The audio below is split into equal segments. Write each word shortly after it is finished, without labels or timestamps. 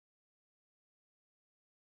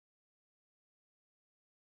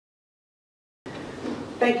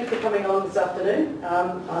Thank you for coming along this afternoon.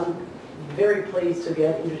 I'm very pleased to be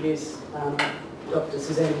able to introduce Dr.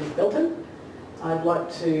 Suzanne Belton. I'd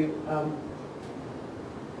like to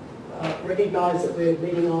recognise that we're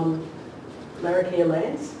meeting on Larrakia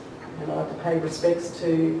lands, and I'd like to pay respects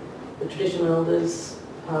to the traditional elders,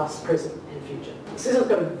 past, present and future. Susan's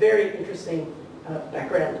got a very interesting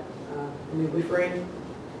background in midwifery,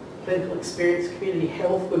 clinical experience, community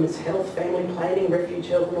health, women's health, family planning, refuge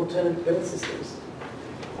health and alternative birth systems.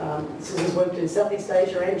 Susan's worked in Southeast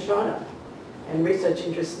Asia and China, and research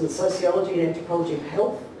interests in the sociology and anthropology of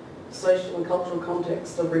health, social and cultural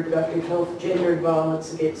context of reproductive health, gender and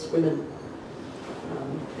violence against women.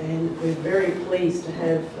 And we're very pleased to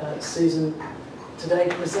have Susan today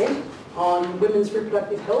present on women's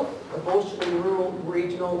reproductive health, abortion in rural,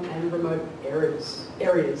 regional and remote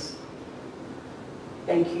areas.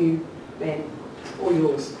 Thank you, ma'am. It's all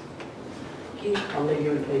yours. Thank you. I'll leave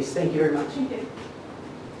you in peace. Thank you very much. Thank you.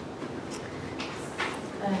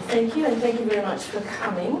 Thank you, and thank you very much for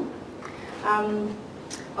coming.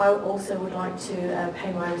 I also would like to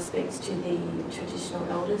pay my respects to the traditional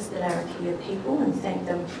elders, the Larrakia people, and thank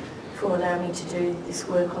them for allowing me to do this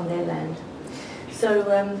work on their land.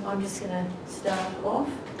 So I'm just going to start off,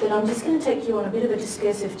 but I'm just going to take you on a bit of a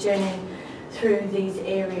discursive journey through these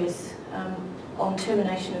areas on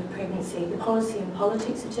termination of pregnancy, the policy and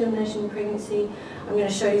politics of termination of pregnancy. I'm going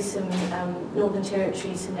to show you some Northern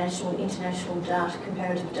Territory, some national, international data,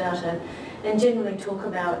 comparative data, and generally talk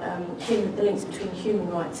about the links between human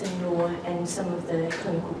rights and law and some of the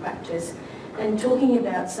clinical practice, and talking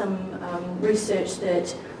about some research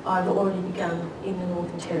that I've already begun in the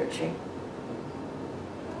Northern Territory.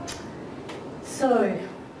 So,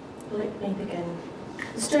 let me begin.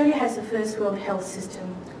 Australia has the first world health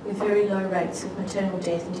system with very low rates of maternal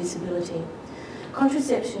death and disability.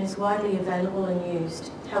 Contraception is widely available and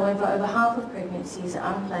used. However, over half of pregnancies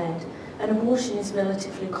are unplanned, and abortion is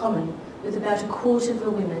relatively common, with about a quarter of the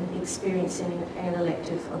women experiencing an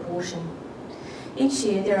elective abortion. Each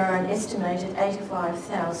year there are an estimated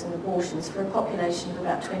 85,000 abortions for a population of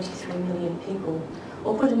about 23 million people,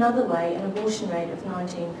 or put another way, an abortion rate of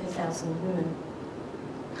 19 per thousand women.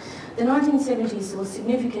 The 1970s saw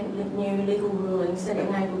significant new legal rulings that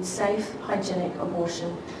enabled safe, hygienic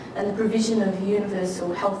abortion and the provision of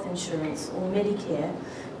universal health insurance, or Medicare,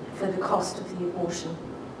 for the cost of the abortion.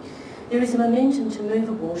 There is a momentum to move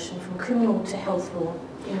abortion from criminal to health law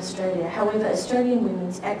in Australia. However, Australian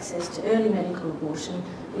women's access to early medical abortion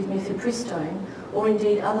with mifepristone, or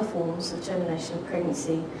indeed other forms of termination of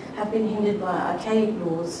pregnancy, have been hindered by archaic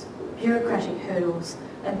laws, bureaucratic hurdles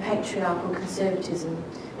and patriarchal conservatism,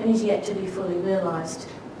 and is yet to be fully realised.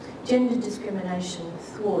 Gender discrimination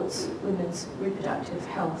thwarts women's reproductive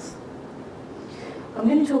health. I'm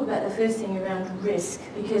going to talk about the first thing around risk,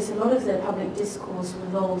 because a lot of the public discourse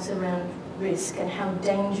revolves around risk and how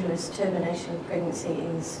dangerous termination of pregnancy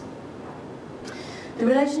is. The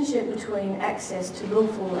relationship between access to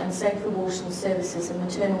lawful and safe abortion services and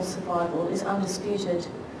maternal survival is undisputed.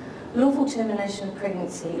 Lawful termination of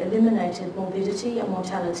pregnancy eliminated morbidity and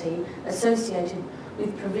mortality associated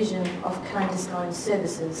with provision of clandestine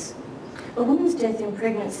services. A woman's death in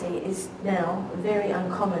pregnancy is now very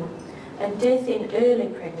uncommon, and death in early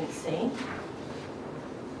pregnancy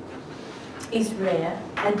is rare,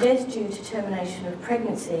 and death due to termination of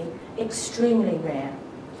pregnancy extremely rare.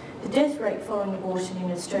 The death rate following abortion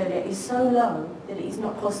in Australia is so low that it is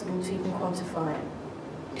not possible to even quantify it.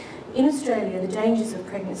 In Australia, the dangers of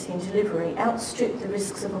pregnancy and delivery outstrip the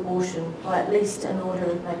risks of abortion by at least an order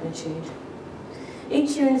of magnitude.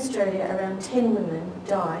 Each year in Australia, around 10 women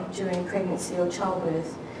die during pregnancy or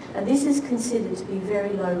childbirth, and this is considered to be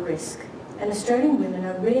very low risk, and Australian women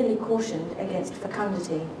are rarely cautioned against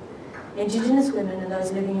fecundity. Indigenous women and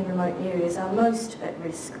those living in remote areas are most at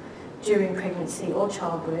risk during pregnancy or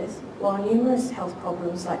childbirth, while numerous health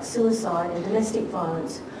problems like suicide and domestic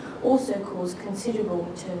violence also cause considerable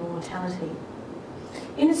maternal mortality.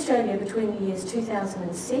 In Australia, between the years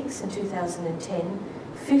 2006 and 2010,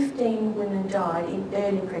 15 women died in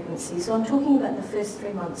early pregnancy, so I'm talking about the first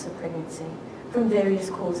 3 months of pregnancy, from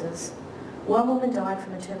various causes. 1 woman died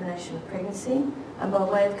from a termination of pregnancy, and by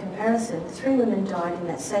way of comparison, 3 women died in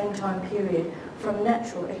that same time period from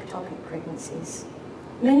natural ectopic pregnancies.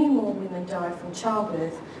 Many more women die from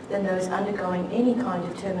childbirth than those undergoing any kind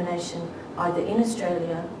of termination, either in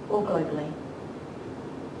Australia or globally.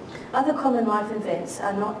 Other common life events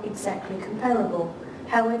are not exactly comparable.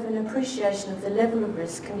 However, an appreciation of the level of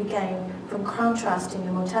risk can be gained from contrasting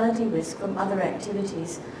the mortality risk from other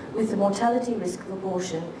activities with the mortality risk of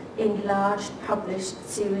abortion in large published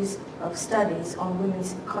series of studies on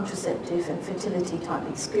women's contraceptive and fertility type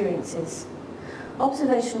experiences.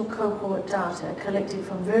 Observational cohort data collected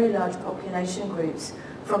from very large population groups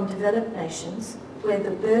from developed nations, where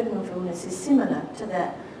the burden of illness is similar to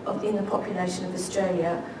that in the population of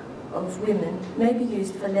Australia of women, may be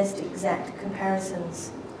used for less exact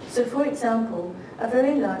comparisons. So, for example, a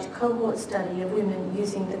very large cohort study of women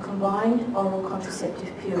using the combined oral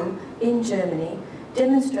contraceptive pill in Germany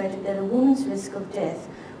demonstrated that a woman's risk of death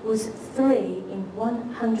was 3 in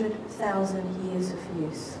 100,000 years of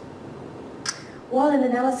use. While an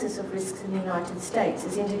analysis of risks in the United States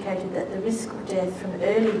has indicated that the risk of death from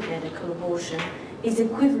early medical abortion is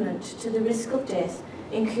equivalent to the risk of death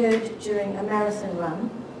incurred during a marathon run,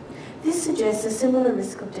 this suggests a similar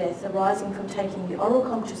risk of death arising from taking the oral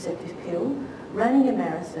contraceptive pill, running a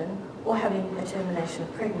marathon, or having a termination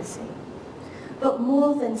of pregnancy. But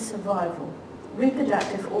more than survival,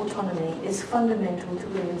 reproductive autonomy is fundamental to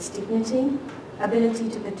women's dignity, ability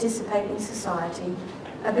to participate in society,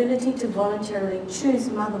 ability to voluntarily choose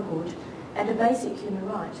motherhood, and a basic human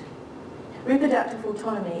right. Reproductive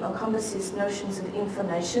autonomy encompasses notions of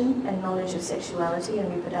information and knowledge of sexuality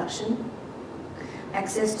and reproduction,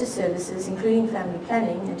 access to services including family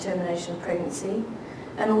planning and termination of pregnancy,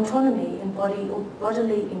 and autonomy in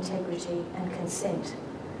bodily integrity and consent.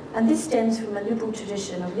 And this stems from a liberal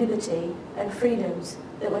tradition of liberty and freedoms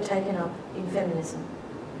that were taken up in feminism.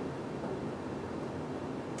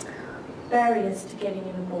 Barriers to getting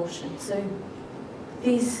an abortion. So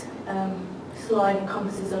this slide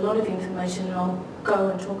encompasses a lot of information, and I'll go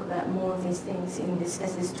and talk about more of these things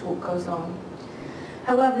as this talk goes on.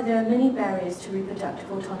 However, there are many barriers to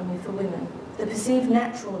reproductive autonomy for women. The perceived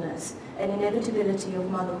naturalness and inevitability of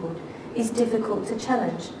motherhood is difficult to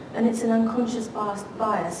challenge, and it's an unconscious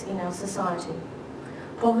bias in our society.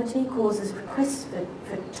 Poverty causes requests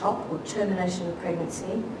for TOP, or termination of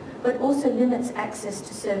pregnancy, but also limits access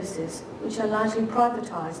to services, which are largely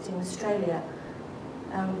privatised in Australia.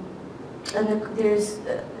 And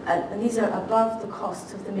these are above the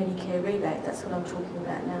costs of the Medicare rebate. That's what I'm talking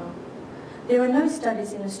about now. There are no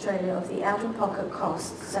studies in Australia of the out-of-pocket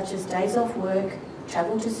costs, such as days off work,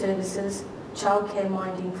 travel to services, childcare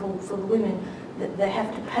minding for the women that they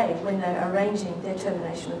have to pay when they're arranging their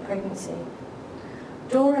termination of pregnancy.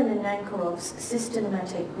 Doran and Nankarov's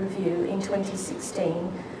systematic review in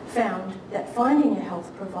 2016 found that finding a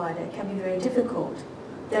health provider can be very difficult,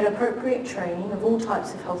 that appropriate training of all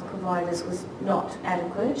types of health providers was not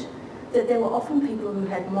adequate, that there were often people who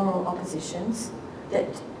had moral oppositions that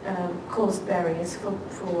caused barriers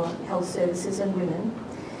for health services and women,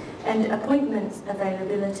 and appointment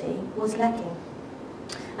availability was lacking,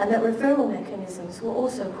 and that referral mechanisms were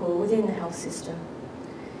also poor within the health system.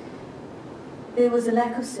 There was a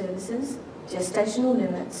lack of services, gestational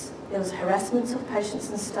limits, there was harassment of patients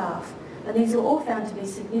and staff, and these are all found to be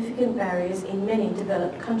significant barriers in many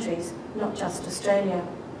developed countries, not just Australia.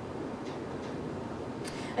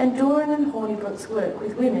 And Doran and Hornibrook's work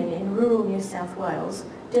with women in rural New South Wales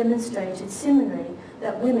demonstrated similarly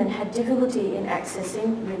that women had difficulty in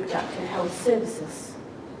accessing reproductive health services.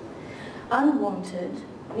 Unwanted,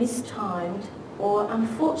 mistimed, or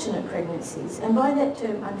unfortunate pregnancies, and by that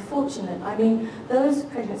term unfortunate, I mean those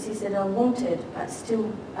pregnancies that are wanted but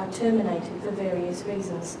still are terminated for various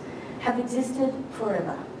reasons, have existed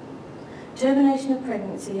forever. Termination of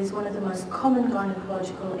pregnancy is one of the most common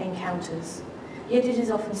gynecological encounters, yet it is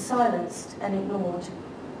often silenced and ignored.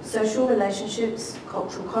 Social relationships,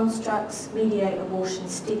 cultural constructs mediate abortion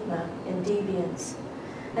stigma and deviance.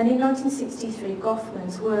 And in 1963,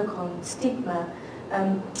 Goffman's work on stigma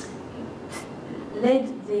led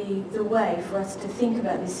the way for us to think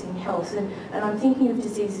about this in health. And I'm thinking of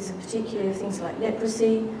diseases in particular of things like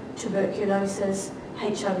leprosy, tuberculosis,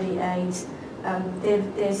 HIV/AIDS.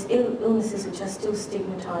 There's illnesses which are still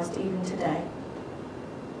stigmatised even today.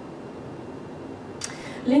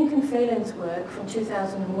 Lincoln Freeland's work from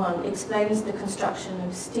 2001 explains the construction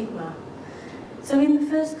of stigma. So in the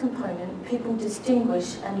first component, people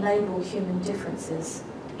distinguish and label human differences.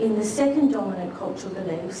 In the second dominant cultural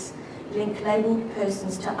beliefs, link labelled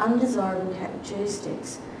persons to undesirable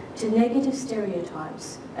characteristics, to negative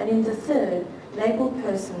stereotypes, and in the third, labelled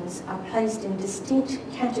persons are placed in distinct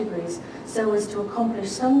categories so as to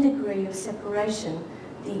accomplish some degree of separation,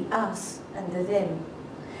 the us and the them.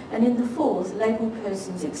 And in the fourth, labelled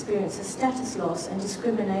persons experience a status loss and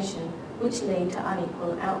discrimination which lead to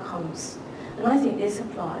unequal outcomes. And I think this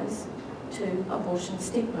applies to abortion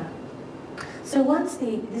stigma. So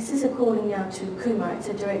this is according now to Kumar, it's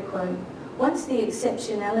a direct quote, once the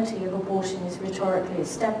exceptionality of abortion is rhetorically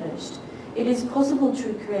established, it is possible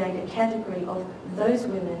to create a category of those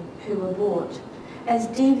women who abort as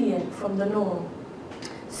deviant from the norm.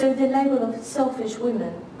 So the label of selfish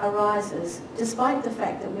women arises despite the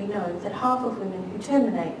fact that we know that half of women who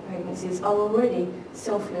terminate pregnancies are already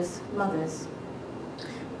selfless mothers.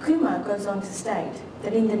 Kumar goes on to state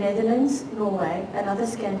that in the Netherlands, Norway and other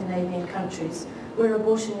Scandinavian countries where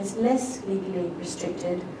abortion is less legally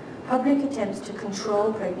restricted, public attempts to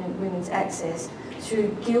control pregnant women's access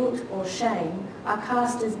through guilt or shame are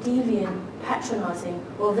cast as deviant, patronising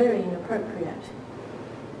or very inappropriate.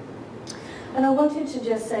 And I wanted to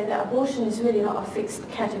just say that abortion is really not a fixed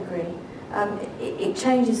category. It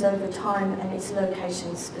changes over time and it's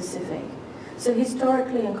location specific. So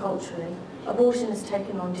historically and culturally, abortion has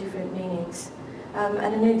taken on different meanings.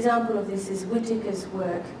 And an example of this is Whitaker's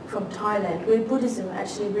work from Thailand, where Buddhism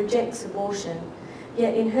actually rejects abortion.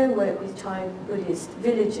 Yet in her work with Thai Buddhist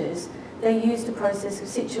villagers, they used a process of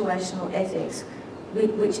situational ethics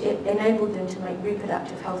which enabled them to make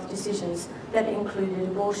reproductive health decisions that included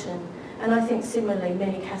abortion. And I think similarly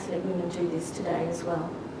many Catholic women do this today as well.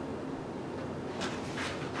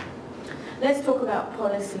 Let's talk about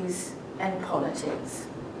policies and politics.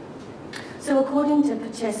 So according to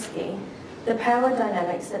Pachesky, the power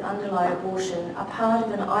dynamics that underlie abortion are part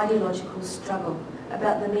of an ideological struggle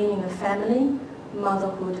about the meaning of family,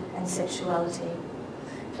 motherhood and sexuality.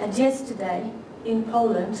 And yesterday, in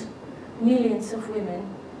Poland, millions of women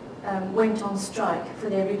went on strike for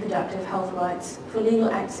their reproductive health rights, for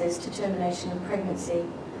legal access to termination of pregnancy.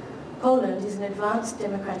 Poland is an advanced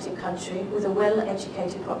democratic country with a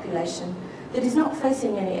well-educated population that is not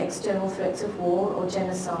facing any external threats of war or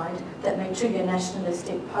genocide that may trigger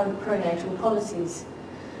nationalistic pronatal policies.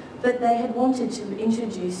 But they had wanted to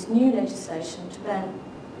introduce new legislation to ban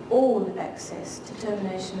all access to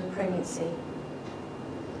termination of pregnancy.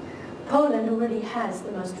 Poland already has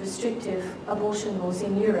the most restrictive abortion laws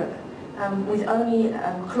in Europe, with only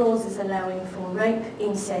clauses allowing for rape,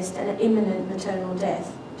 incest and imminent maternal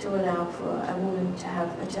death to allow for a woman to have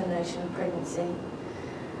a termination of pregnancy.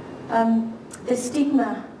 The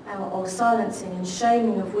stigma or silencing and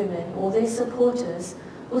shaming of women or their supporters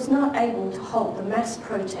was not able to halt the mass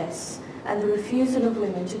protests and the refusal of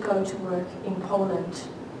women to go to work in Poland.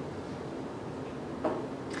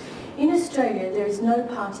 In Australia, there is no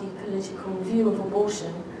party political view of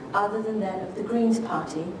abortion other than that of the Greens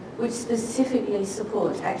Party, which specifically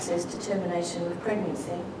supports access to termination of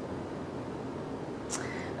pregnancy.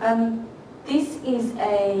 This is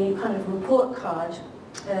a kind of report card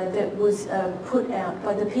that was put out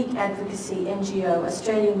by the peak advocacy NGO,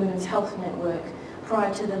 Australian Women's Health Network,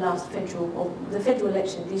 prior to the federal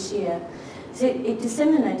election this year. So it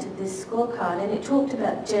disseminated this scorecard and it talked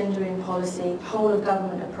about gender in policy, whole of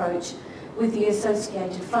government approach, with the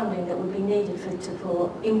associated funding that would be needed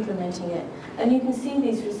for implementing it. And you can see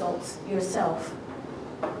these results yourself.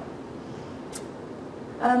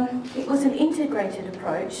 It was an integrated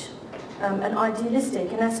approach, an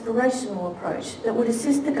idealistic and aspirational approach that would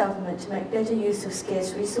assist the government to make better use of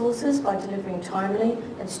scarce resources by delivering timely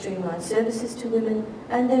and streamlined services to women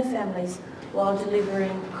and their families while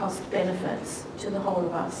delivering cost benefits to the whole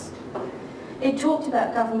of us. It talked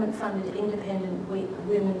about government-funded independent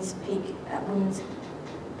women's peak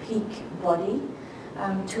body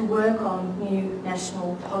to work on new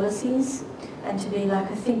national policies and to be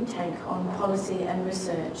like a think tank on policy and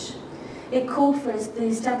research. It called for the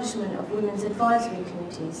establishment of women's advisory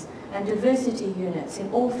committees and diversity units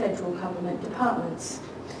in all federal government departments.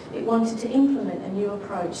 It wanted to implement a new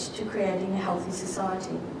approach to creating a healthy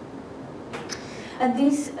society. And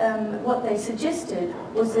this, what they suggested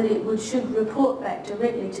was that it should report back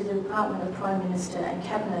directly to the Department of Prime Minister and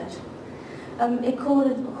Cabinet. It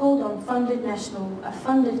called on a funded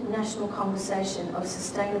national conversation of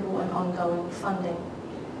sustainable and ongoing funding.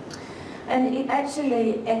 And it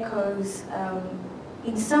actually echoes,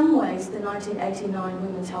 in some ways, the 1989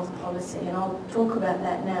 Women's Health Policy, and I'll talk about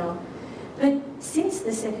that now. But since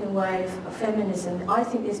the second wave of feminism, I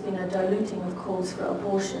think there's been a diluting of calls for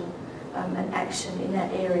abortion and action in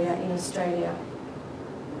that area in Australia.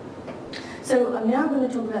 So I'm now going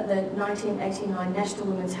to talk about the 1989 National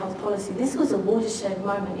Women's Health Policy. This was a watershed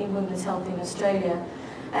moment in women's health in Australia,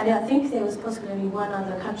 and I think there was possibly only one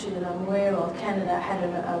other country that I'm aware of, Canada, had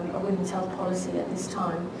a women's health policy at this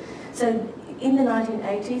time. So in the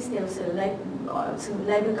 1980s, there were some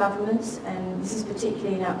Labor governments, and this is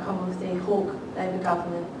particularly an outcome of the Hawke Labor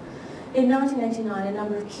government. In 1989, a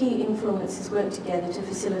number of key influences worked together to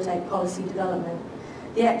facilitate policy development.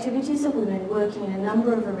 The activities of women working in a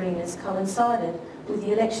number of arenas coincided with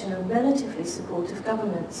the election of relatively supportive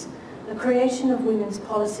governments, the creation of women's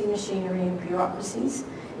policy machinery and bureaucracies,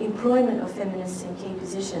 employment of feminists in key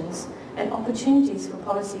positions, and opportunities for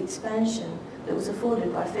policy expansion that was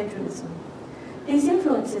afforded by federalism. These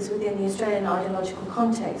influences within the Australian ideological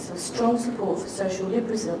context of strong support for social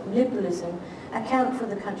liberalism account for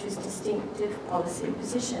the country's distinctive policy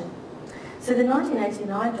position. So the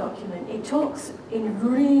 1989 document, it talks in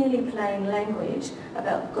really plain language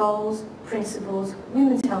about goals, principles,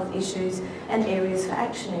 women's health issues and areas for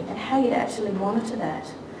action and how you'd actually monitor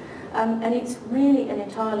that. And it's really an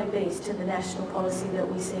entirely beast to the national policy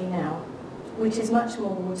that we see now, which is much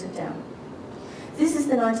more watered down. This is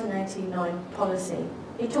the 1989 policy.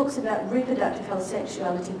 It talks about reproductive health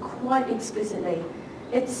sexuality quite explicitly.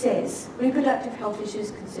 It says, reproductive health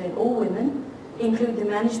issues concern all women, include the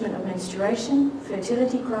management of menstruation,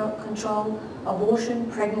 fertility control, abortion,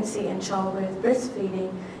 pregnancy and childbirth,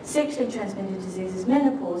 breastfeeding, sexually transmitted diseases,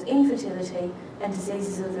 menopause, infertility, and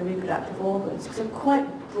diseases of the reproductive organs. So quite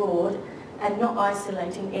broad and not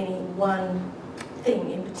isolating any one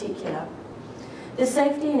thing in particular. The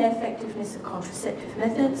safety and effectiveness of contraceptive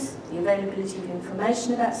methods, the availability of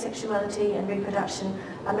information about sexuality and reproduction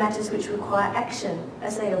are matters which require action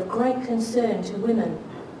as they are of great concern to women.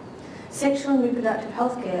 Sexual and reproductive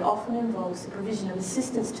health care often involves the provision of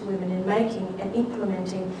assistance to women in making and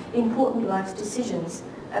implementing important life decisions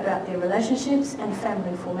about their relationships and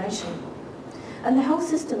family formation. And the health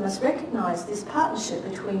system must recognise this partnership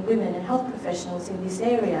between women and health professionals in this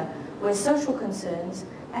area, where social concerns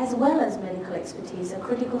as well as medical expertise are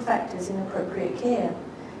critical factors in appropriate care.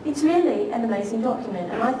 It's really an amazing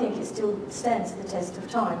document, and I think it still stands the test of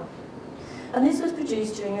time. And this was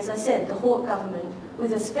produced during, as I said, the Hawke government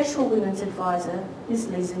with a special women's advisor, Ms.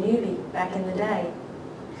 Lisa Newby, back in the day.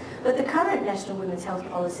 But the current National Women's Health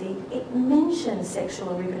Policy, it mentions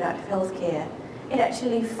sexual and reproductive health care. It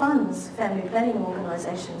actually funds family planning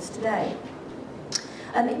organisations today.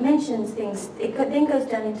 It mentions things, it then goes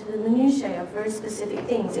down into the minutiae of very specific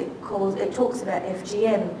things. It talks about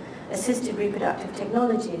FGM, assisted reproductive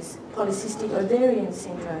technologies, polycystic ovarian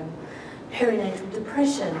syndrome, perinatal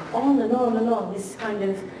depression, on and on and on, this kind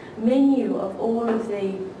of menu of all of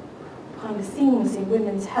the kind of things in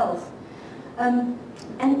women's health.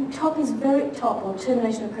 And TOP is very top, or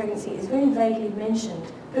termination of pregnancy, is very vaguely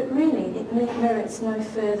mentioned, but really it merits no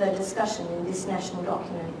further discussion in this national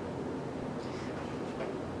document.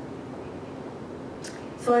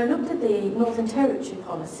 So I looked at the Northern Territory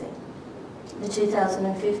policy, the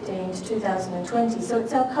 2015 to 2020, so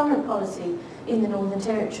it's our current policy in the Northern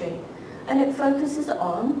Territory. And it focuses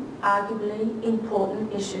on arguably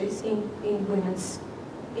important issues for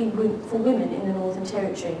women in the Northern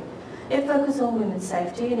Territory. It focuses on women's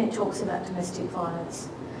safety and it talks about domestic violence.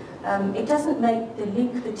 It doesn't make the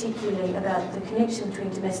link particularly about the connection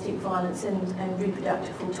between domestic violence and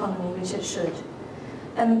reproductive autonomy, which it should.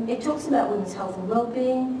 It talks about women's health and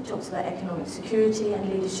well-being, it talks about economic security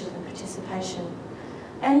and leadership and participation.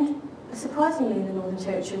 And surprisingly, in the Northern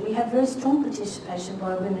Territory, we have very strong participation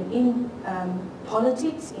by women in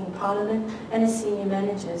politics, in Parliament, and as senior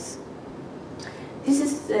managers. This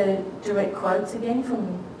is the direct quotes again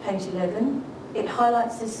from page 11. It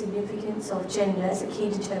highlights the significance of gender as a key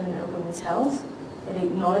determinant of women's health. It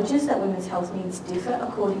acknowledges that women's health needs differ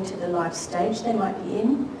according to the life stage they might be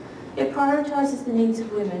in. It prioritises the needs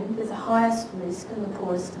of women with the highest risk and the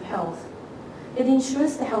poorest of health. It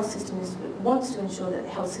ensures the health system wants to ensure that the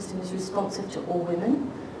health system is responsive to all women,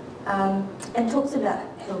 and talks about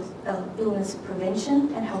illness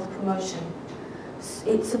prevention and health promotion.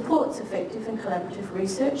 It supports effective and collaborative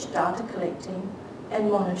research, data collecting and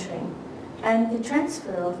monitoring, and the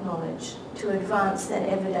transfer of knowledge to advance that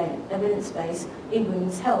evidence base in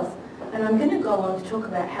women's health. And I'm going to go on to talk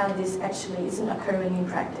about how this actually isn't occurring in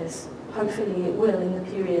practice. Hopefully it will in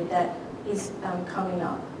the period that is coming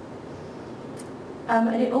up.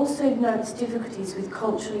 And it also notes difficulties with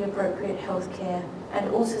culturally appropriate healthcare and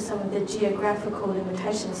also some of the geographical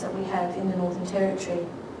limitations that we have in the Northern Territory.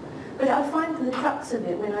 But I find the crux of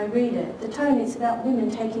it when I read it, the tone is about women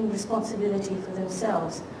taking responsibility for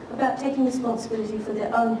themselves, about taking responsibility for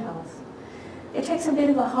their own health. It takes a bit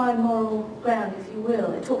of a high moral ground, if you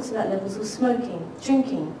will. It talks about levels of smoking,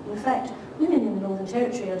 drinking. In fact, women in the Northern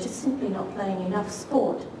Territory are just simply not playing enough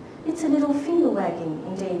sport. It's a little finger wagging,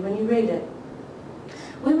 indeed, when you read it.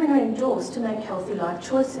 Women are endorsed to make healthy life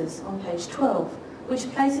choices on page 12, which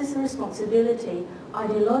places the responsibility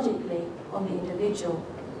ideologically on the individual.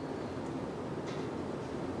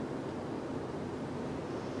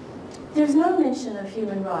 There is no mention of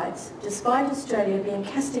human rights, despite Australia being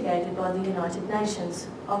castigated by the United Nations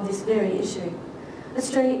on this very issue.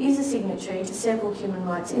 Australia is a signatory to several human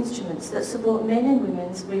rights instruments that support men and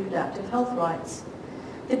women's reproductive health rights.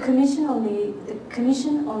 The Convention on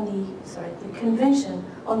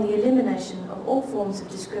the Elimination of All Forms of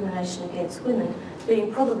Discrimination Against Women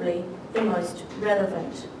being probably the most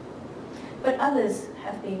relevant. But others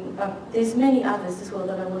have been, there's many others as well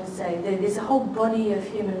that I want to say. There's a whole body of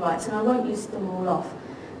human rights, and I won't list them all off,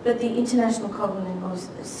 but the International Covenant of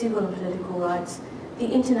Civil and Political Rights, the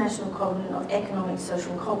International Covenant of Economic,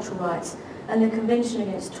 Social and Cultural Rights, and the Convention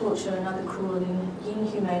Against Torture and Other Cruel,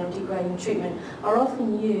 Inhumane or Degrading Treatment are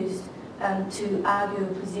often used to argue a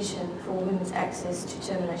position for women's access to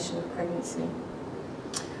termination of pregnancy.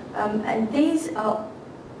 And these are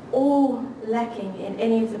all lacking in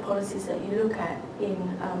any of the policies that you look at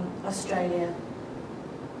in Australia.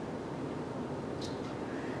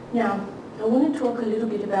 Now, I want to talk a little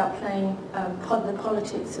bit about playing the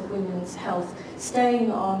politics of women's health,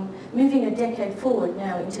 moving a decade forward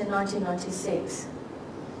now into 1996.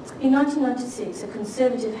 In 1996, a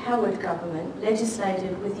Conservative Howard government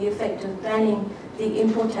legislated with the effect of banning the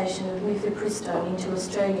importation of mifepristone into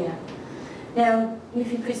Australia. Now,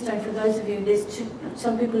 mifepristone, for those of you,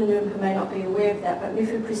 some people in the room who may not be aware of that, but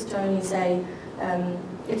mifepristone is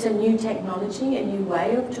it's a new technology, a new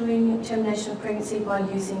way of doing termination of pregnancy by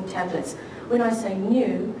using tablets. When I say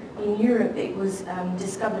new, in Europe it was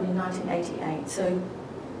discovered in 1988, so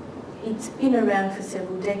it's been around for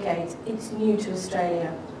several decades. It's new to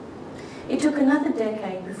Australia. It took another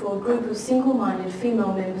decade before a group of single-minded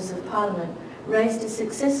female members of Parliament raised a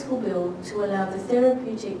successful bill to allow the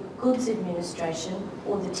Therapeutic Goods Administration,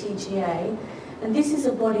 or the TGA, and this is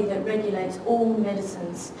a body that regulates all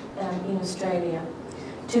medicines in Australia,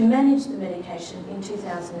 to manage the medication in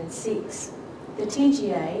 2006. The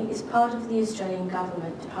TGA is part of the Australian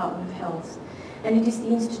Government Department of Health, and it is the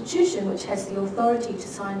institution which has the authority to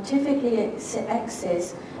scientifically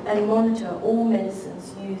access and monitor all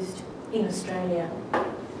medicines used in Australia.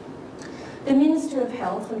 The Minister of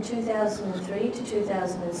Health from 2003 to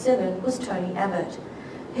 2007 was Tony Abbott.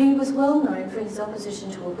 He was well known for his opposition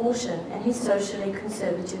to abortion and his socially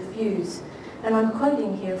conservative views, and I'm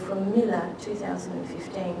quoting here from Miller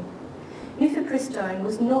 2015. Mifepristone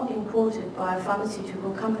was not imported by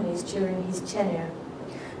pharmaceutical companies during his tenure.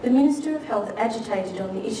 The Minister of Health agitated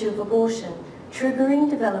on the issue of abortion, triggering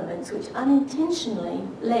developments which unintentionally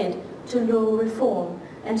led to law reform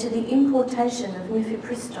and to the importation of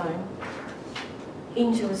mifepristone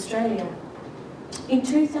into Australia. In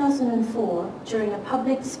 2004, during a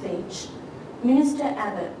public speech, Minister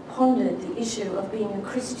Abbott pondered the issue of being a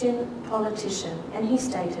Christian politician, and he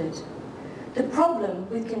stated, "The problem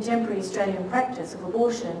with contemporary Australian practice of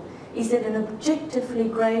abortion is that an objectively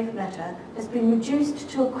grave matter has been reduced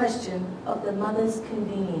to a question of the mother's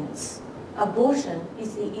convenience. Abortion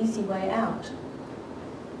is the easy way out."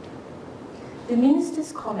 The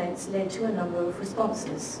Minister's comments led to a number of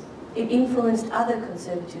responses. It influenced other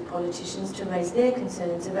Conservative politicians to raise their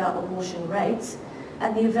concerns about abortion rates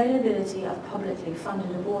and the availability of publicly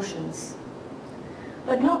funded abortions.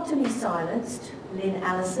 But not to be silenced, Lynn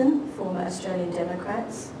Allison, former Australian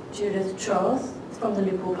Democrats, Judith Troth from the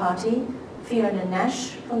Liberal Party, Fiona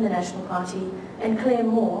Nash from the National Party, and Claire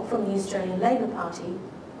Moore from the Australian Labor Party,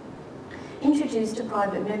 introduced a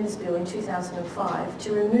private members' bill in 2005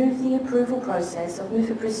 to remove the approval process of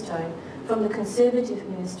mifepristone from the Conservative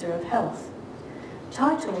Minister of Health.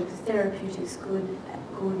 Titled the Therapeutics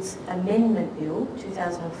Goods Amendment Bill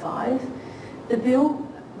 2005, the bill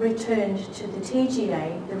returned to the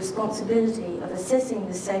TGA the responsibility of assessing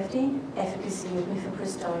the safety, efficacy of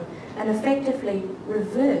mifepristone and effectively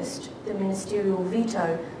reversed the ministerial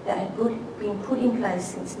veto that had been put in place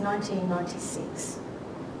since 1996.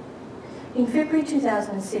 In February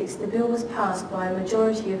 2006, the bill was passed by a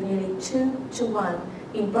majority of nearly 2-1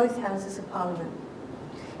 in both Houses of Parliament.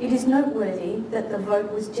 It is noteworthy that the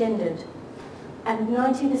vote was gendered, and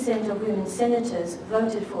 90% of women senators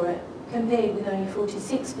voted for it, compared with only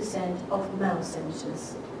 46% of male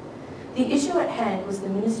senators. The issue at hand was the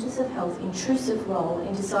Ministers of Health's intrusive role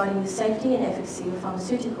in deciding the safety and efficacy of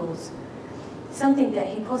pharmaceuticals, something that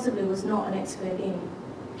he possibly was not an expert in.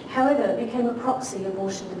 However, it became a proxy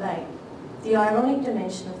abortion debate. The ironic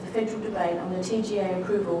dimension of the federal debate on the TGA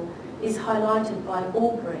approval is highlighted by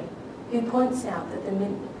Albury, who points out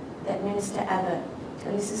that Minister Abbott,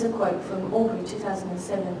 and this is a quote from Albury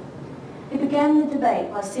 2007, he began the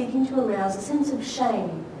debate by seeking to arouse a sense of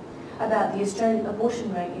shame about the Australian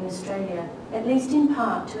abortion rate in Australia, at least in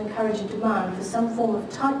part to encourage a demand for some form of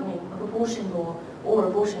tightening of abortion law or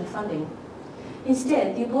abortion funding.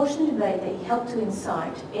 Instead, the abortion debate that he helped to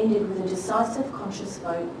incite ended with a decisive conscious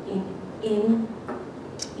vote in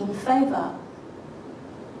favour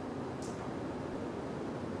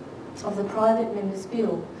of the private members'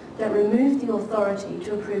 bill, that removed the authority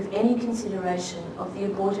to approve any consideration of the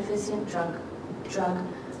abortifacient drug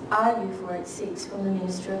RU486 from the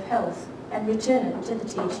Minister of Health and return it to the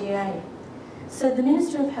TGA. So the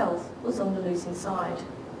Minister of Health was on the losing side.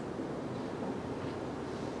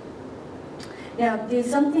 Now, there's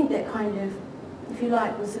something that kind of, if you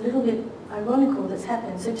like, was a little bit ironical that's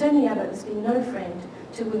happened. So Tony Abbott has been no friend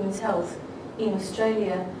to women's health in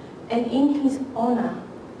Australia, and in his honour,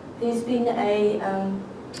 there's been a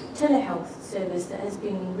telehealth service that has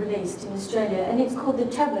been released in Australia, and it's called the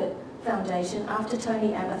Tablet Foundation after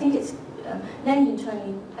Tony Abbott. I think it's named in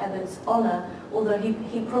Tony Abbott's honour, although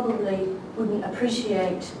he probably wouldn't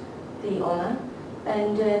appreciate the honour.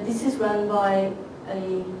 And this is run by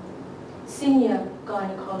a senior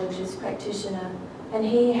gynaecologist practitioner, and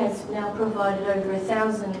he has now provided over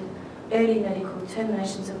 1,000 early medical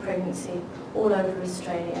terminations of pregnancy all over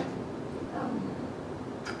Australia.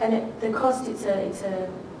 And the cost, it's a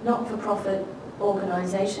not-for-profit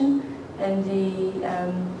organisation, and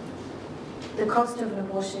the cost of an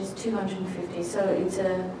abortion is $250. So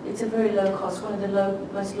it's a very low cost, one of the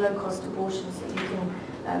most low-cost abortions that you can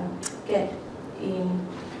get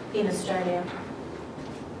in Australia.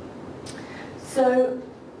 So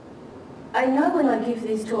I know when I give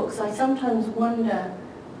these talks, I sometimes wonder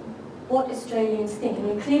what Australians think. I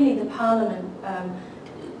mean, clearly the Parliament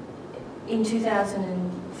in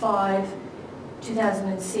 2005,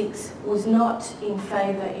 2006 was not in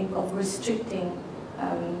favour of restricting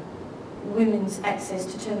women's access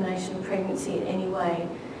to termination of pregnancy in any way.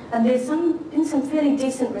 And there's been some fairly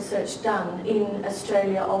decent research done in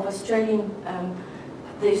Australia of the Australian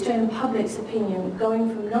public's opinion going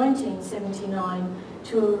from 1979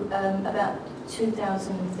 to about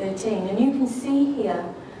 2013. And you can see here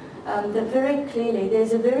that very clearly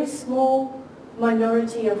there's a very small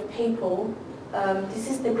minority of people, this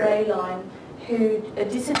is the grey line, who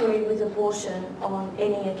disagree with abortion on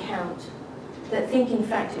any account, that think in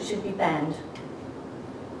fact it should be banned.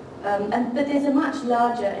 But there's a much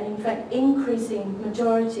larger and in fact increasing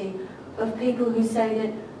majority of people who say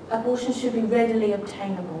that abortion should be readily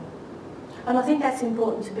obtainable. And I think that's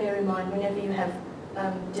important to bear in mind whenever you have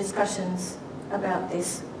discussions about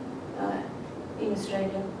this in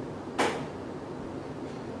Australia.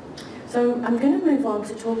 So I'm going to move on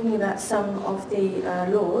to talking about some of the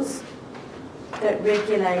laws that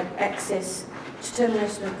regulate access to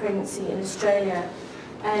termination of pregnancy in Australia.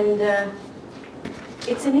 And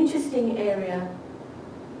it's an interesting area.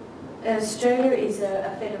 Australia is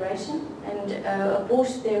a federation, and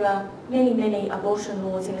there are many abortion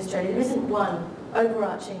laws in Australia. There isn't one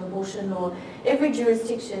overarching abortion law. Every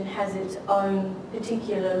jurisdiction has its own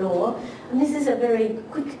particular law, and this is a very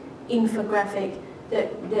quick infographic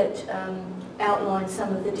that outlines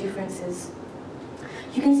some of the differences.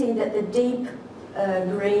 You can see that the deep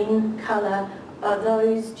green colour are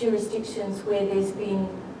those jurisdictions where there's been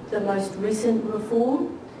the most recent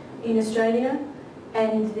reform in Australia,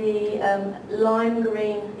 and the lime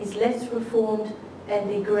green is less reformed, and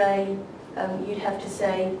the grey, you'd have to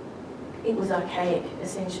say, it was archaic,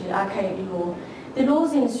 essentially, archaic law. The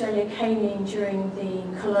laws in Australia came in during the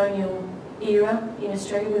colonial era in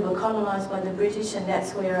Australia. We were colonised by the British, and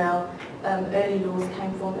that's where our early laws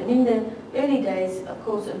came from. And in the early days, of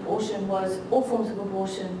course, all forms of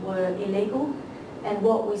abortion were illegal, and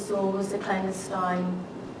what we saw was the clandestine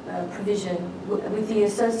provision with the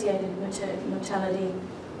associated mortality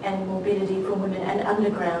and morbidity for women, and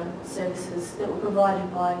underground services that were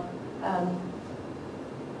provided by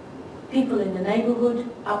people in the neighbourhood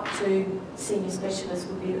up to senior specialists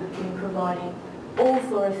would be providing, all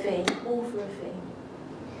for a fee, all for a fee.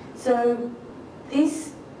 So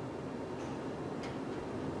this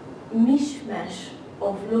mishmash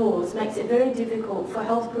of laws makes it very difficult for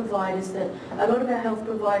health providers. That a lot of our health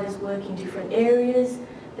providers work in different areas,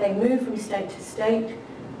 they move from state to state.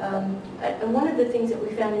 And one of the things that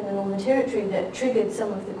we found in the Northern Territory that triggered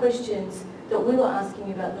some of the questions that we were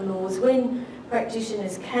asking about the laws, when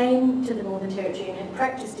practitioners came to the Northern Territory and had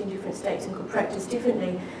practiced in different states and could practice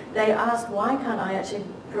differently, they asked, why can't I actually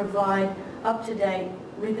provide up-to-date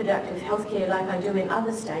reproductive health care like I do in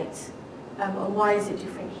other states? And why is it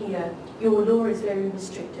different here? Your law is very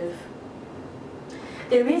restrictive.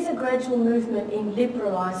 There is a gradual movement in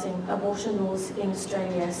liberalising abortion laws in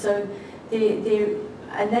Australia. So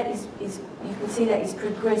and that is you can see that is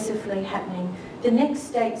progressively happening. The next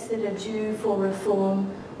states that are due for reform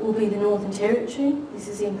will be the Northern Territory. This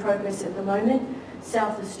is in progress at the moment.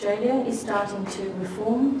 South Australia is starting to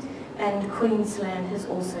reform, and Queensland has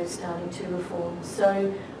also started to reform.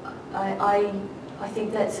 So I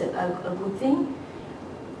think that's a good thing.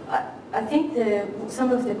 I think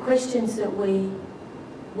some of the questions that we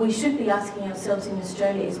we should be asking ourselves in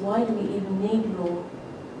Australia is, why do we even need law?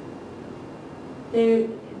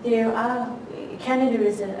 Canada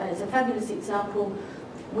is a fabulous example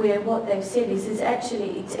where what they've said is it's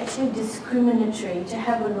actually discriminatory to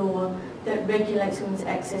have a law that regulates women's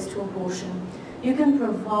access to abortion. You can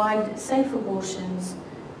provide safe abortions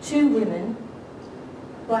to women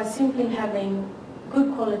by simply having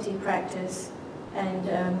good quality practice and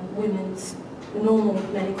women's normal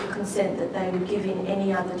medical consent that they would give in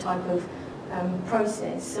any other type of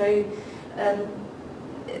process. So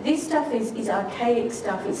this stuff is archaic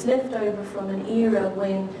stuff. It's left over from an era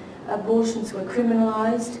when abortions were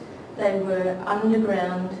criminalised, they were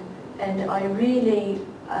underground, and I really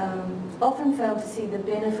often fail to see the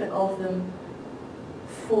benefit of them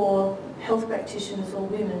for health practitioners or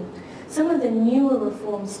women. Some of the newer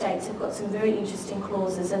reform states have got some very interesting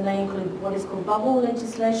clauses, and they include what is called bubble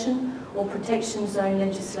legislation or protection zone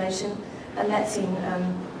legislation, and that's in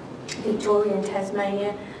Victoria and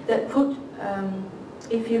Tasmania, that put,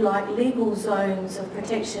 if you like, legal zones of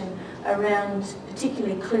protection around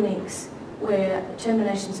particularly clinics where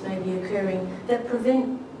terminations may be occurring that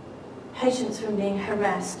prevent patients from being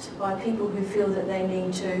harassed by people who feel that they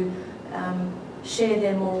need to share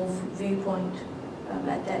their moral viewpoint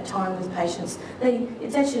at that time with patients.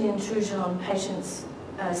 It's actually an intrusion on patients'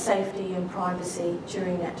 safety and privacy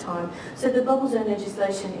during that time. So the bubble zone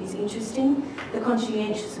legislation is interesting. The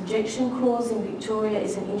conscientious objection clause in Victoria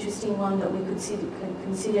is an interesting one that we could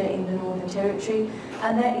consider in the Northern Territory,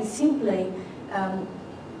 and that is simply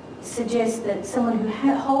suggests that someone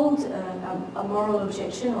who holds a moral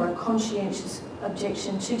objection or a conscientious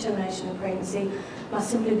objection to termination of pregnancy must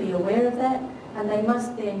simply be aware of that, and they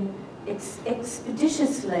must then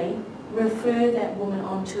expeditiously refer that woman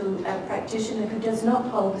onto a practitioner who does not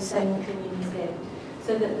hold the same opinion as them,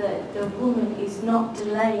 so that the woman is not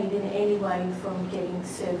delayed in any way from getting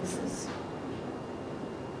services.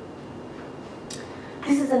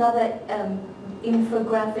 This is another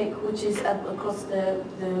infographic which is across the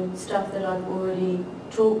stuff that I've already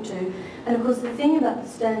talked to. And of course the thing that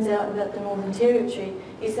stands out about the Northern Territory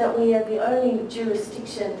is that we are the only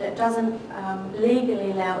jurisdiction that doesn't legally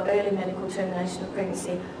allow early medical termination of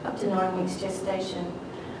pregnancy up to 9 weeks gestation.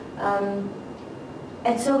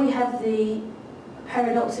 And so we have the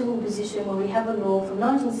paradoxical position where we have a law from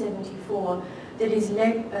 1974 that is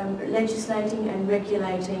legislating and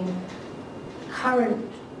regulating current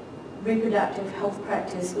reproductive health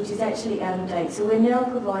practice, which is actually out of date. So we're now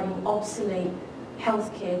providing obsolete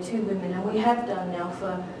healthcare to women, and we have done now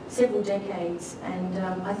for several decades, and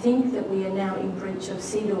I think that we are now in breach of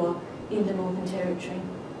CEDAW in the Northern Territory.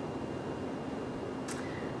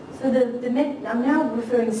 So I'm now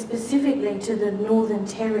referring specifically to the Northern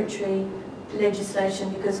Territory legislation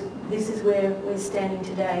because this is where we're standing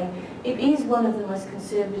today. It is one of the most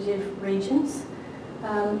conservative regions.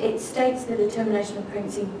 It states that a termination of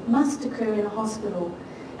pregnancy must occur in a hospital,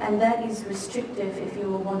 and that is restrictive if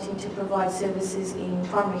you are wanting to provide services in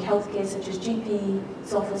primary health care such as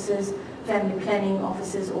GP's offices, family planning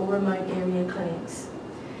offices or remote area clinics.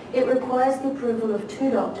 It requires the approval of 2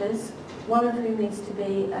 doctors, one of whom needs to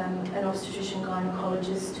be an obstetrician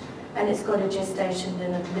gynecologist, and it's got a gestation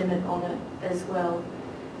limit on it as well.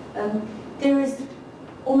 There is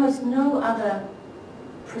almost no other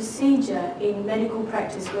procedure in medical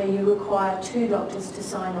practice where you require 2 doctors to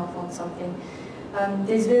sign off on something.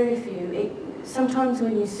 There's very few. Sometimes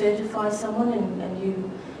when you certify someone and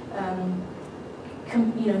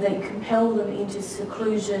they compel them into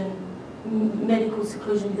seclusion, medical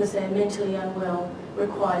seclusion because they're mentally unwell,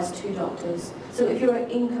 requires 2 doctors. So if you're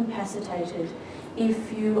incapacitated,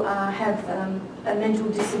 if you have a mental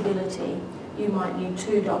disability, you might need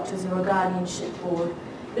 2 doctors or a guardianship board.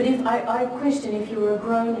 But if I question if you're a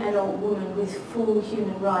grown adult woman with full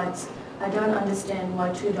human rights, I don't understand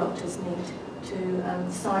why 2 doctors need to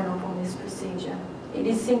sign off on this procedure. It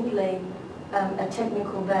is simply a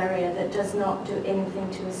technical barrier that does not do anything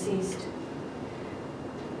to assist.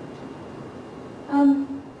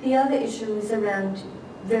 The other issue is around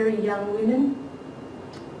very young women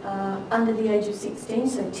under the age of 16,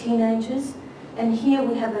 so teenagers. And here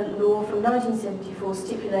we have a law from 1974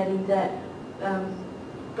 stipulating that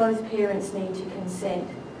both parents need to consent.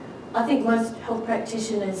 I think most health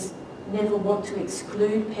practitioners never want to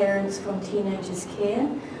exclude parents from teenagers' care,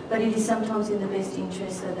 but it is sometimes in the best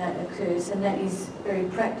interest that that occurs, and that is very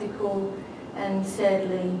practical, and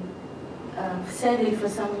sadly for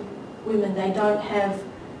some women, they don't have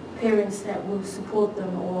parents that will support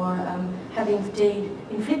them or have indeed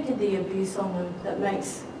inflicted the abuse on them that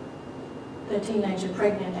makes the teenager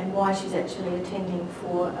pregnant and why she's actually attending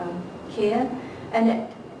for care. And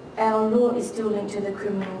our law is still linked to the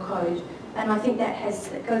criminal code. And I think that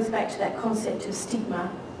goes back to that concept of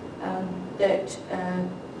stigma that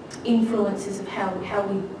influences of how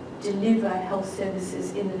we deliver health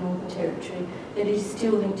services in the Northern Territory, that is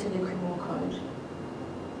still linked to the criminal code.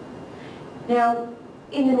 Now,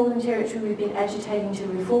 in the Northern Territory, we've been agitating to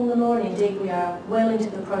reform the law, and indeed we are well into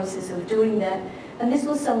the process of doing that. And this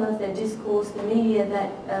was some of the discourse, the media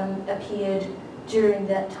that appeared during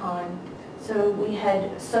that time. So we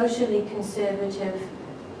had socially conservative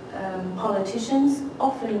politicians,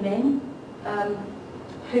 often men,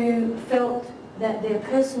 who felt that their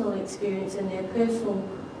personal experience and their personal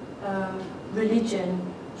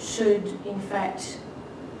religion should, in fact,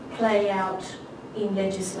 play out in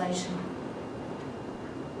legislation.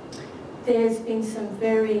 There's been some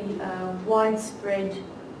very widespread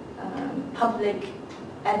public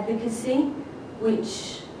advocacy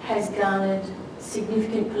which has garnered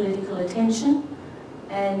significant political attention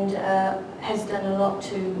and has done a lot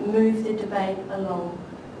to move the debate along.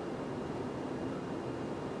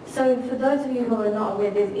 So for those of you who are not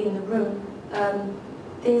aware, in the room,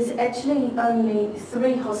 there's actually only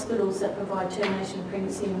 3 hospitals that provide termination of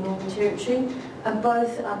pregnancy in the Northern Territory, and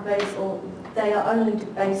both are based, or they are only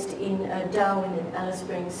based in Darwin and Alice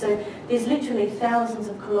Springs. So there's literally thousands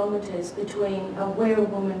of kilometres between where a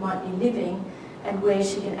woman might be living and where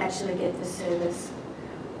she can actually get the service.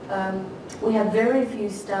 We have very few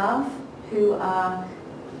staff who are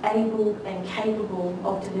able and capable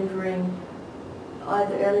of delivering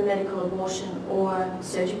either early medical abortion or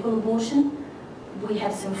surgical abortion. We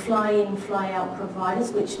have some fly-in, fly-out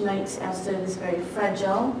providers, which makes our service very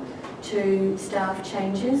fragile to staff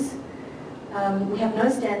changes. We have no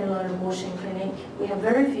standalone abortion clinic. We have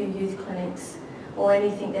very few youth clinics or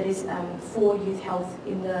anything that is for youth health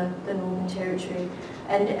in the Northern Territory.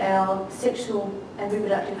 And our sexual and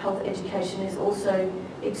reproductive health education is also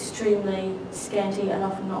extremely scanty and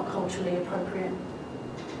often not culturally appropriate.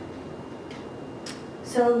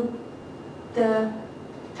 So the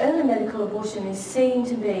early medical abortion is seen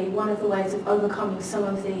to be one of the ways of overcoming some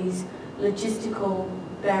of these logistical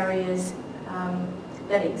barriers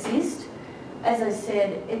that exist. As I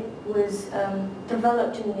said, it was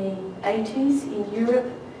developed in the 80s in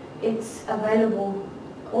Europe. It's available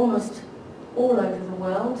almost all over the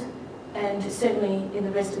world, and certainly in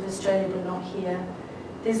the rest of Australia, but not here.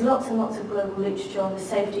 There's lots and lots of global literature on the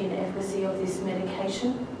safety and efficacy of this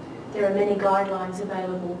medication. There are many guidelines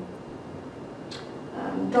available.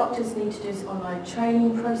 Doctors need to do online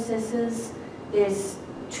training processes. There's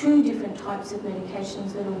 2 different types of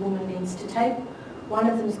medications that a woman needs to take. One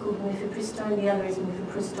of them is called mifepristone, the other is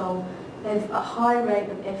mifepristol. They have a high rate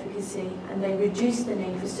of efficacy and they reduce the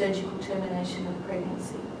need for surgical termination of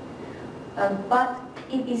pregnancy. But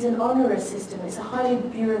it is an onerous system. It's a highly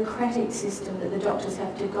bureaucratic system that the doctors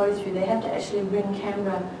have to go through. They have to actually ring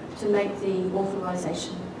Canberra to make the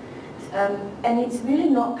authorisation. And it's really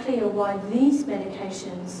not clear why these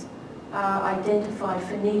medications are identified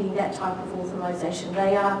for needing that type of authorisation.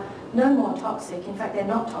 They are no more toxic. In fact, they're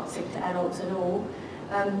not toxic to adults at all.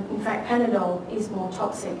 In fact, Panadol is more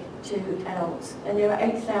toxic to adults. And there are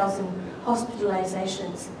 8,000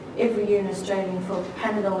 hospitalisations every year in Australia for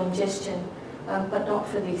Panadol ingestion, but not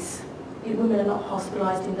for this. Women are not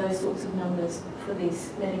hospitalised in those sorts of numbers for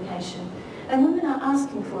this medication. And women are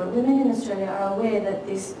asking for it. Women in Australia are aware that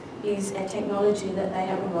this is a technology that they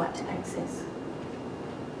have a right to access.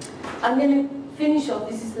 I'm going to finish off,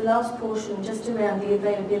 this is the last portion, just around the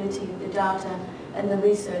availability of the data and the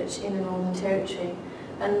research in the Northern Territory.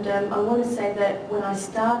 And I want to say that when I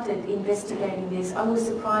started investigating this, I was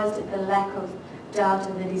surprised at the lack of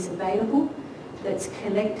data that is available, that's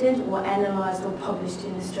collected or analysed or published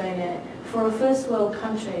in Australia. For a first world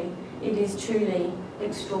country, it is truly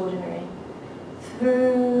extraordinary.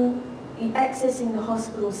 Through accessing the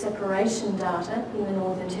hospital separation data in the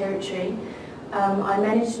Northern Territory, I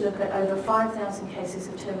managed to look at over 5,000 cases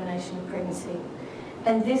of termination of pregnancy.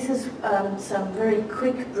 And this is some very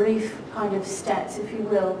quick, brief kind of stats, if you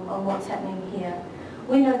will, on what's happening here.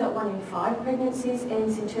 We know that 1 in 5 pregnancies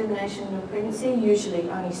ends in termination of pregnancy, usually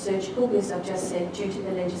only surgical, because I've just said due to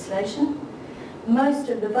the legislation. Most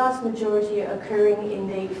of the vast majority are occurring in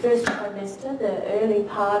the first trimester, the early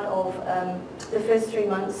part of the first 3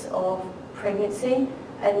 months of pregnancy,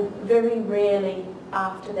 and very rarely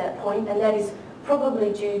after that point, and that is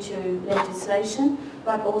probably due to legislation,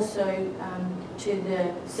 but also to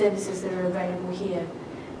the services that are available here.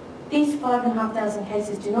 These 5,500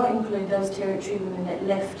 cases do not include those Territory women that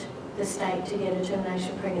left the state to get a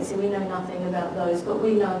termination of pregnancy. We know nothing about those, but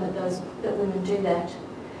we know that women do that.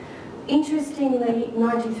 Interestingly,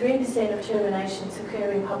 93% of terminations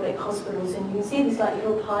occur in public hospitals, and you can see this like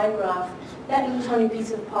little pie graph. That little tiny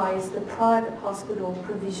piece of pie is the private hospital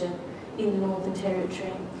provision in the Northern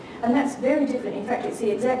Territory. And that's very different. In fact, it's the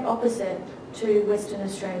exact opposite to Western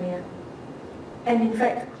Australia. And in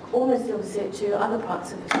fact, almost the opposite to other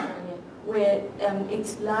parts of Australia, where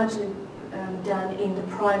it's largely done in the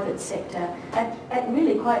private sector at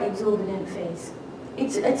really quite exorbitant fees.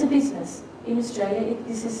 It's a business. In Australia,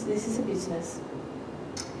 this is a business.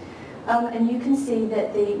 And you can see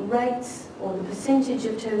that the rates or the percentage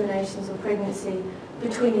of terminations of pregnancy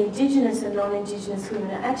between Indigenous and non-Indigenous women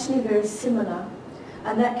are actually very similar.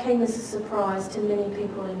 And that came as a surprise to many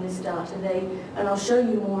people in this data. And I'll show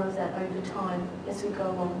you more of that over time as we go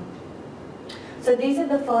on. So these are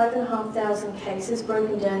the 5,500 cases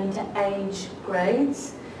broken down into age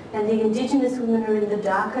grades. And the Indigenous women are in the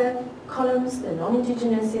darker columns, the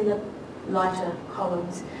non-Indigenous in the lighter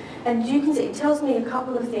columns. And you can see, it tells me a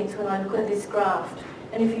couple of things when I look at this graph.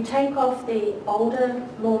 And if you take off the older,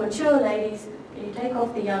 more mature ladies, and you take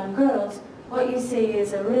off the young girls, what you see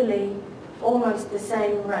is a really almost the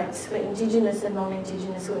same rates for Indigenous and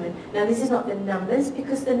non-Indigenous women. Now this is not the numbers,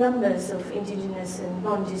 because the numbers of Indigenous and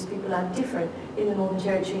non-Indigenous people are different in the Northern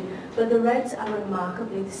Territory, but the rates are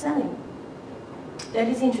remarkably the same. That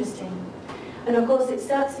is interesting. And of course it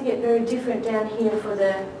starts to get very different down here for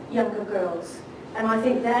the younger girls. And I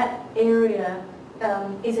think that area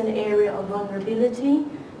is an area of vulnerability.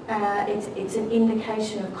 It's an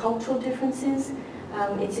indication of cultural differences.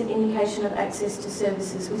 It's an indication of access to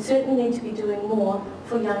services. We certainly need to be doing more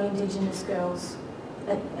for young Indigenous girls.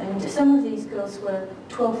 And some of these girls were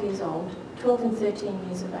 12 years old, 12 and 13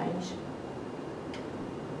 years of age.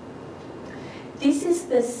 This is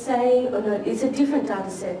the same, or no, it's a different data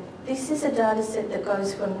set. This is a data set that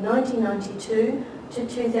goes from 1992 to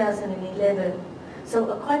 2011. So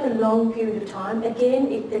quite a long period of time.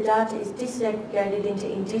 Again, the data is disaggregated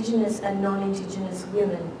into Indigenous and non-Indigenous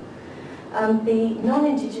women. The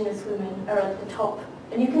non-Indigenous women are at the top.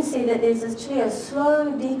 And you can see that there's actually a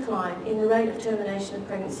slow decline in the rate of termination of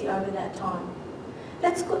pregnancy over that time.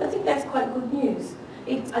 That's good. I think that's quite good news.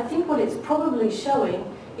 I think what it's probably showing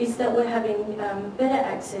is that we're having better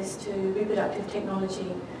access to reproductive technology.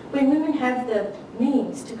 When women have the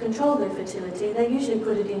means to control their fertility, they usually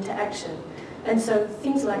put it into action. And so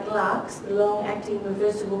things like LARCs, long-acting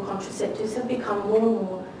reversible contraceptives, have become more and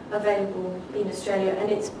more available in Australia,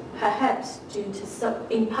 and it's perhaps due to,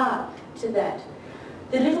 in part, to that.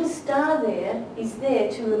 The little star there is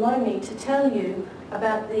there to remind me to tell you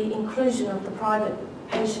about the inclusion of the private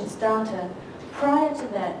patients' data. Prior to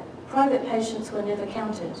that, private patients were never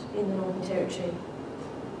counted in the Northern Territory.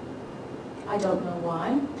 I don't know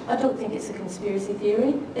why. I don't think it's a conspiracy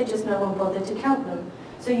theory. They just no one bothered to count them.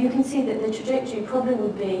 So you can see that the trajectory probably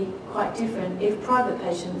would be quite different if private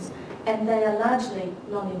patients, and they are largely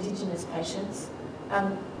non-Indigenous patients,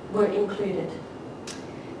 were included.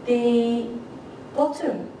 The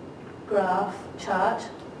bottom graph, chart,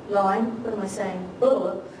 line, what am I saying?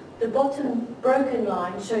 The bottom broken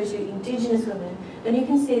line shows you Indigenous women, and you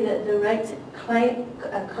can see that the rates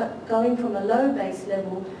going from a low base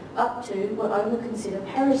level up to what I would consider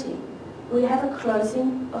parity. We have a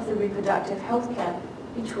closing of the reproductive health gap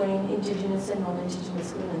between Indigenous and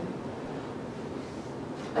non-Indigenous women.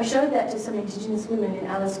 I showed that to some Indigenous women in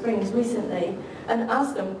Alice Springs recently and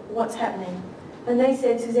asked them what's happening. And they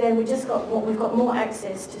said, Suzanne, we've got more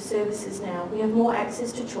access to services now. We have more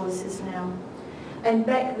access to choices now. And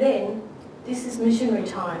back then, this is missionary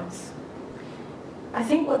times. I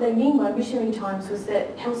think what they mean by missionary times was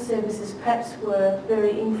that health services perhaps were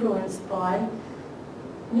very influenced by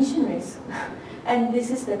missionaries. And this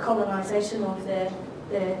is the colonisation of the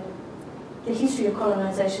history of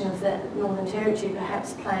colonisation of the Northern Territory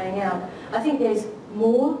perhaps playing out. I think there's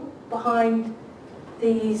more behind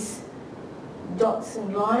these dots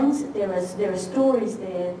and lines. There are stories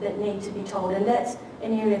there that need to be told, and that's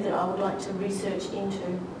an area that I would like to research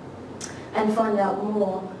into and find out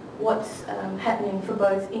more what's happening for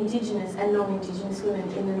both Indigenous and non-Indigenous women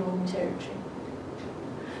in the Northern Territory.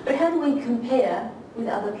 But how do we compare with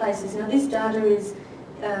other places? Now this data is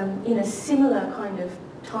in a similar kind of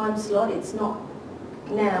time slot. It's not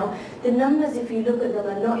now. The numbers, if you look at them,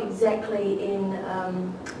 are not exactly in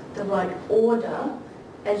the right order,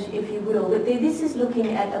 as if you will, but this is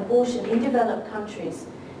looking at abortion in developed countries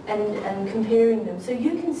and comparing them. So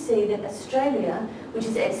you can see that Australia, which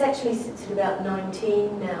is actually sits at about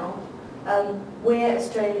 19 now, where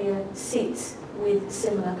Australia sits with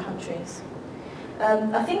similar countries.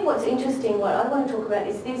 I think what's interesting, what I want to talk about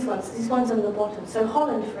is these ones on the bottom. So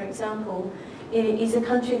Holland, for example, is a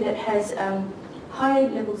country that has high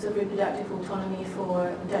levels of reproductive autonomy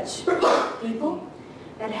for Dutch people.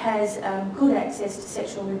 It has good access to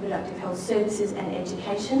sexual and reproductive health services and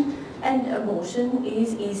education, and abortion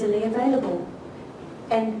is easily available.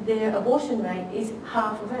 And their abortion rate is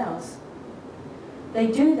half of ours. They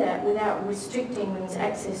do that without restricting women's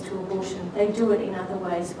access to abortion. They do it in other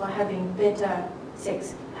ways by having better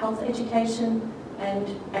sex health education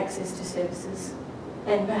and access to services.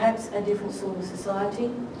 And perhaps a different sort of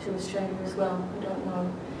society to Australia as well, I don't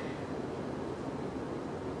know.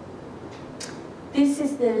 This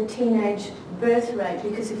is the teenage birth rate,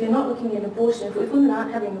 because if you're not looking at abortion, if women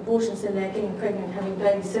aren't having abortions, then they're getting pregnant and having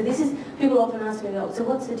babies. So this is, people often ask me, so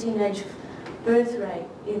what's the teenage birth rate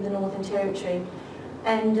in the Northern Territory?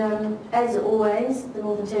 And as always, the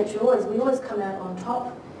Northern Territory, we always come out on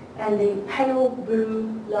top, and the pale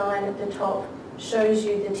blue line at the top shows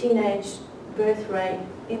you the teenage birth rate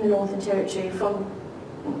in the Northern Territory from,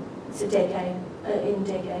 it's a decade, in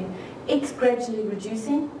decade. It's gradually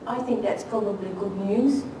reducing. I think that's probably good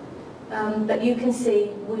news. But you can see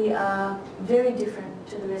we are very different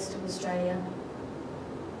to the rest of Australia.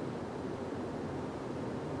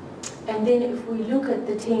 And then if we look at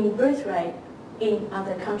the teen birth rate in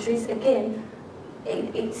other countries, again,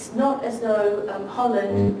 it's not as though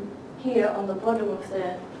Holland, here on the bottom of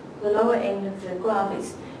the lower end of the graph,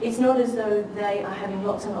 it's not as though they are having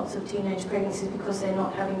lots and lots of teenage pregnancies because they're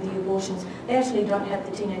not having the abortions. They actually don't have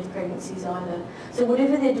the teenage pregnancies either. So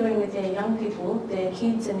whatever they're doing with their young people, their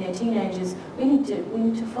kids and their teenagers, we need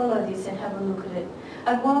to follow this and have a look at it.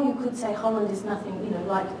 And while you could say Holland is nothing,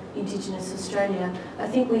 like Indigenous Australia, I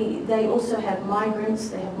think they also have migrants,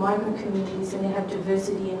 they have migrant communities, and they have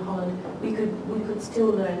diversity in Holland. We could still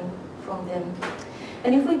learn from them.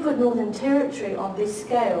 And if we put Northern Territory on this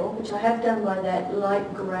scale, which I have done by that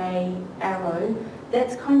light grey arrow,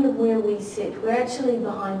 that's kind of where we sit. We're actually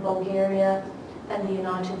behind Bulgaria and the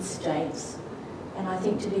United States. And I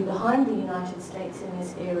think to be behind the United States in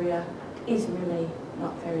this area is really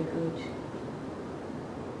not very good.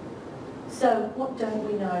 So what don't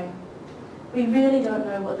we know? We really don't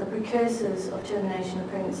know what the precursors of termination of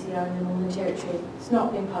pregnancy are in the Northern Territory. It's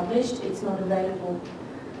not been published, it's not available.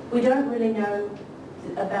 We don't really know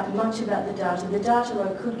much about the data. The data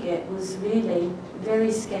I could get was really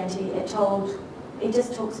very scanty. It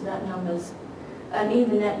just talks about numbers. And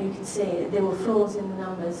even that you can see, there were flaws in the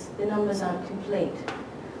numbers. The numbers aren't complete.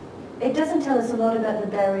 It doesn't tell us a lot about the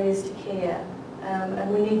barriers to care,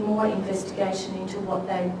 and we need more investigation into what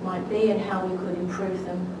they might be and how we could improve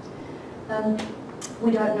them. We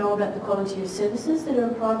don't know about the quality of services that are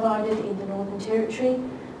provided in the Northern Territory.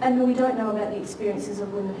 And we don't know about the experiences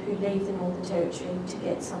of women who leave the Northern Territory to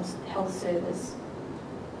get some health service.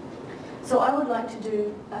 So I would like to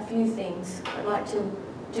do a few things. I'd like to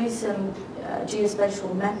do some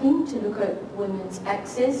geospatial mapping to look at women's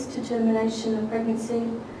access to termination of pregnancy.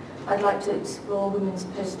 I'd like to explore women's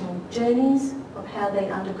personal journeys of how they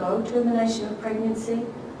undergo termination of pregnancy.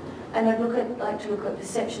 And I'd like to look at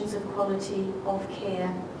perceptions of quality of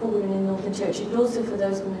care for women in the Northern Territory, but also for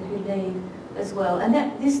those women who leave as well. And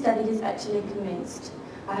this study has actually commenced.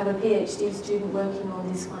 I have a PhD student working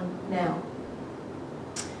on this one now.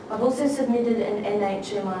 I've also submitted an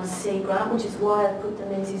NHMRC grant, which is why I put the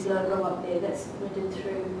Menzies logo up there. That's submitted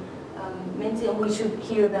through Menzies, and we should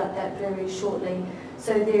hear about that very shortly.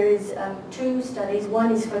 So there is 2 studies.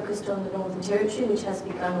 One is focused on the Northern Territory, which has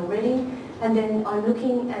begun already, and then I'm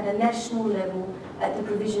looking at a national level at the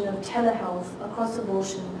provision of telehealth across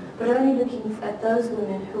abortion, but only looking at those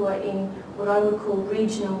women who are in what I would call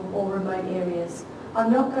regional or remote areas.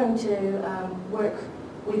 I'm not going to work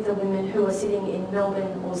with the women who are sitting in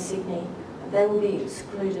Melbourne or Sydney. They will be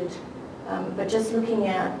excluded. But just looking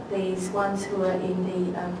at these ones who are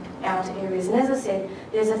in the outer areas. And as I said,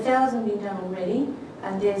 there's 1,000 being done already,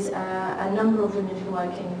 and there's a number of women who I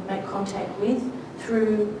can make contact with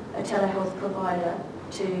through a telehealth provider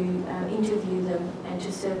to interview them and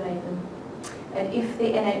to survey them. And if the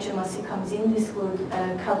NHMRC comes in, this would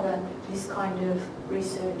cover this kind of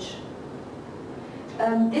research.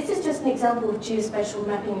 This is just an example of geospatial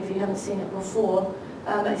mapping if you haven't seen it before.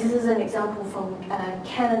 This is an example from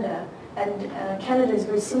Canada, and Canada is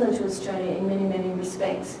very similar to Australia in many, many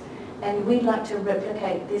respects. And we'd like to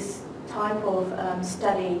replicate this type of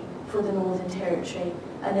study for the Northern Territory,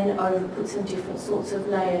 and then put some different sorts of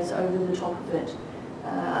layers over the top of it.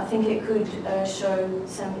 I think it could show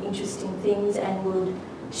some interesting things and would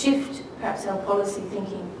shift perhaps our policy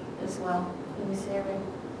thinking as well in this area.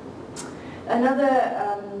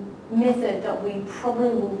 Another method that we probably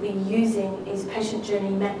will be using is patient journey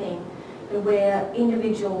mapping, where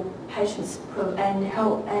individual patients and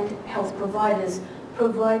health providers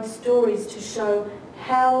provide stories to show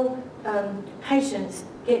how patients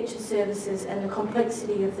get to services and the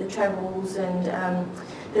complexity of the travels and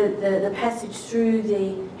the passage through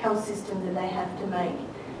the health system that they have to make.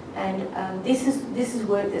 And this is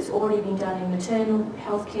work that's already been done in maternal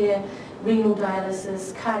health care, renal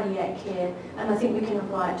dialysis, cardiac care, and I think we can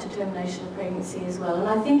apply it to termination of pregnancy as well. And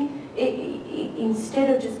I think instead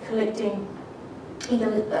of just collecting,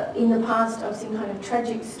 in the past I've seen kind of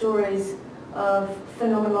tragic stories of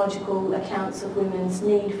phenomenological accounts of women's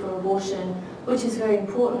need for abortion, which is very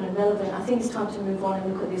important and relevant. I think it's time to move on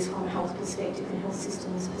and look at this from a health perspective and health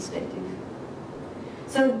systems perspective.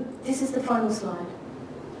 So this is the final slide.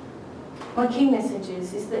 My key message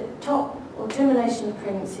is that termination of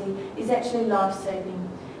pregnancy is actually life-saving.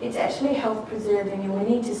 It's actually health-preserving, and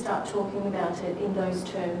we need to start talking about it in those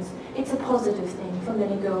terms. It's a positive thing for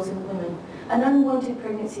many girls and women. An unwanted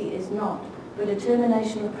pregnancy is not, but a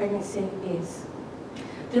termination of pregnancy is.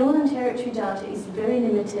 The Northern Territory data is very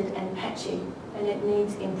limited and patchy, and it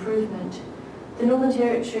needs improvement. The Northern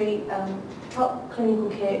Territory top clinical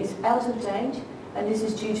care is out of date, and this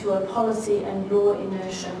is due to a policy and law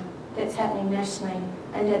inertia that's happening nationally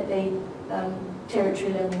and at the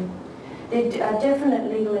territory level. There are definite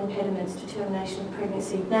legal impediments to termination of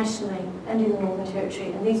pregnancy nationally and in the Northern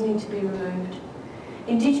Territory, and these need to be removed.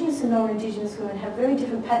 Indigenous and non-Indigenous women have very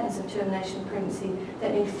different patterns of termination of pregnancy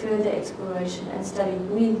that need further exploration and study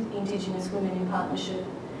with Indigenous women in partnership.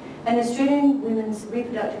 And Australian women's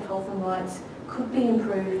reproductive health and rights could be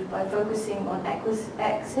improved by focusing on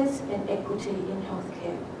access and equity in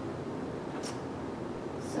healthcare.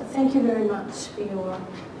 So thank you very much for your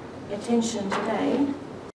attention today.